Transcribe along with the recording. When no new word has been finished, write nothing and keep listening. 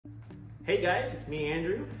Hey guys, it's me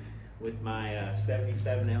Andrew with my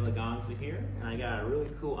 77 Eleganza here, and I got a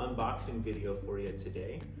really cool unboxing video for you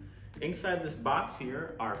today. Inside this box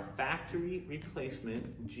here are factory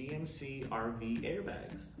replacement GMC RV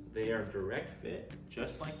airbags. They are direct fit,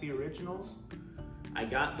 just like the originals. I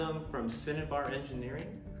got them from Cinnabar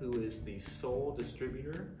Engineering, who is the sole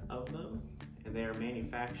distributor of them, and they are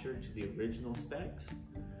manufactured to the original specs.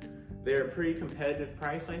 They're a pretty competitive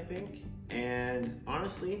price, I think, and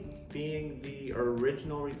honestly, being the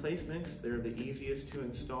original replacements, they're the easiest to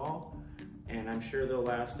install, and I'm sure they'll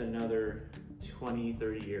last another 20,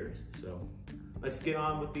 30 years. So let's get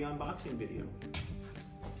on with the unboxing video.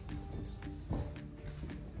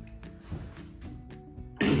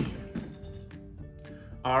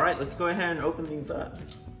 All right, let's go ahead and open these up.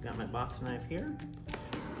 Got my box knife here.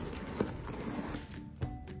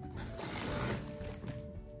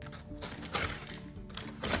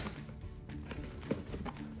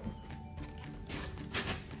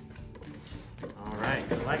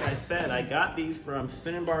 Like I said, I got these from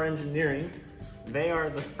Cinnabar Engineering. They are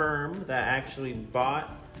the firm that actually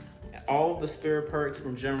bought all of the spare parts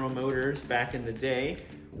from General Motors back in the day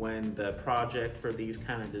when the project for these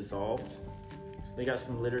kind of dissolved. So they got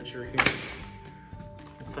some literature here.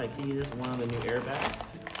 Looks like here's one of the new airbags.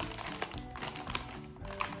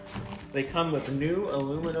 They come with new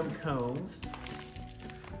aluminum cones.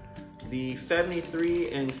 The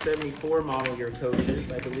 73 and 74 model year coaches,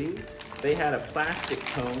 I believe, they had a plastic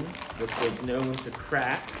cone, which was known to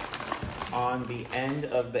crack on the end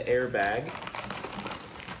of the airbag.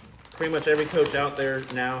 Pretty much every coach out there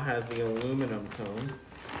now has the aluminum cone.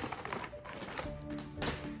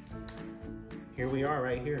 Here we are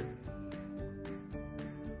right here.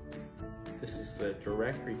 This is the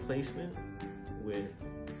direct replacement with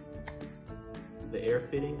the air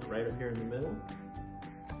fitting right up here in the middle.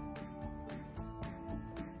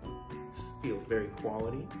 This feels very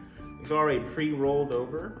quality. It's already pre-rolled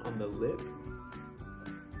over on the lip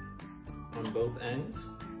on both ends.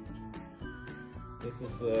 This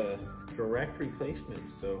is the direct replacement,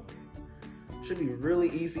 so it should be really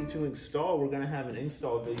easy to install. We're gonna have an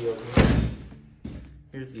install video here.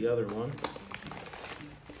 Here's the other one.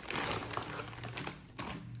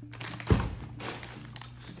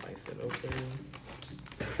 Slice it open.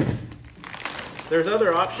 There's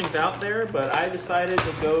other options out there, but I decided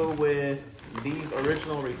to go with these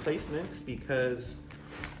original replacements because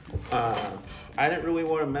I didn't really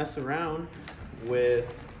want to mess around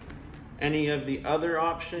with any of the other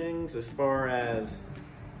options. As far as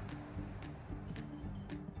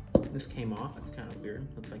this came off, it's kind of weird.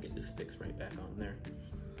 Looks like it just fixed right back on there.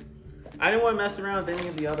 I didn't want to mess around with any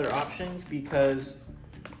of the other options because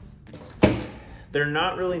they're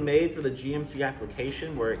not really made for the GMC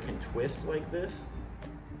application where it can twist like this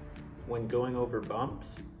when going over bumps.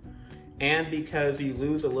 And because you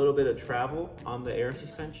lose a little bit of travel on the air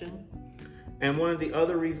suspension. And one of the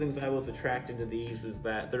other reasons I was attracted to these is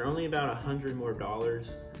that they're only about $100 more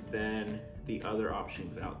than the other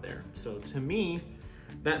options out there. So to me,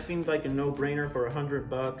 that seems like a no-brainer for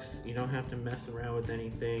 $100. You don't have to mess around with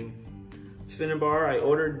anything. Cinnabar, I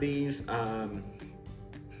ordered these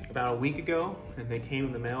about a week ago, and they came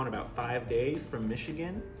in the mail in about 5 days from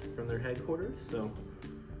Michigan, from their headquarters. So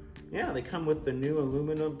yeah, they come with the new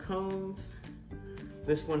aluminum cones.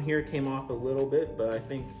 This one here came off a little bit, but I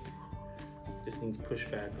think it just needs push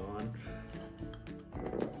back on.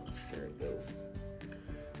 There it goes.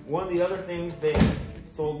 One of the other things they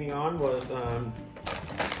sold me on was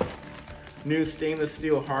new stainless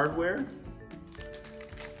steel hardware,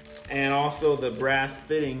 and also the brass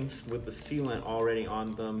fittings with the sealant already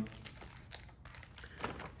on them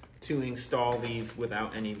to install these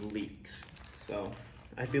without any leaks. So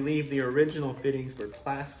I believe the original fittings were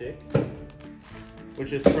plastic,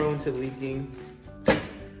 which is prone to leaking,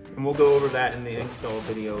 and we'll go over that in the install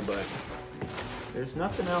video, but there's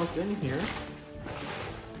nothing else in here.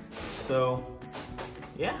 So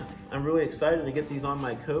yeah, I'm really excited to get these on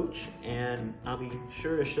my coach, and I'll be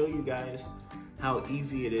sure to show you guys how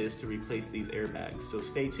easy it is to replace these airbags. So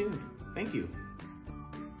stay tuned. Thank you.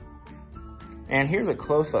 And here's a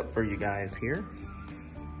close-up for you guys here.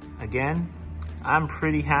 Again, I'm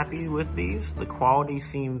pretty happy with these. The quality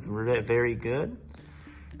seems very good.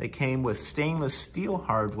 They came with stainless steel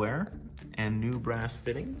hardware and new brass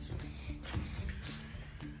fittings.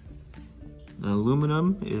 The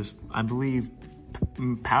aluminum is, I believe,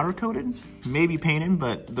 powder coated, maybe painted,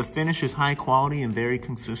 but the finish is high quality and very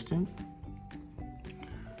consistent.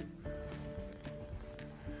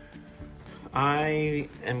 I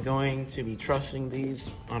am going to be trusting these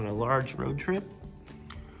on a large road trip,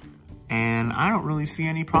 and I don't really see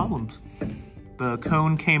any problems. The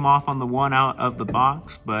cone came off on the one out of the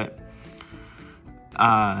box, but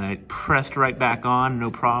it pressed right back on, no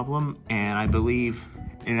problem. And I believe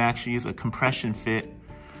it actually is a compression fit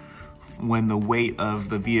when the weight of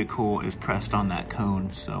the vehicle is pressed on that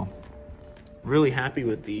cone. So really happy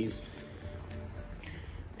with these.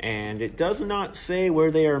 And it does not say where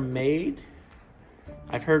they are made.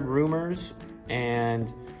 I've heard rumors,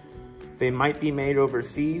 and they might be made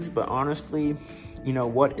overseas, but honestly, you know,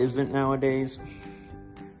 what isn't nowadays?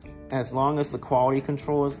 As long as the quality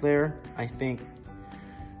control is there, I think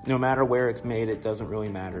no matter where it's made, it doesn't really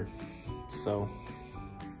matter. So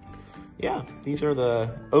yeah, these are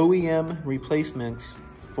the OEM replacements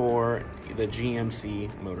for the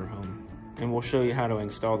GMC motorhome. And we'll show you how to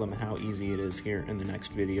install them, how easy it is here in the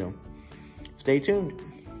next video. Stay tuned.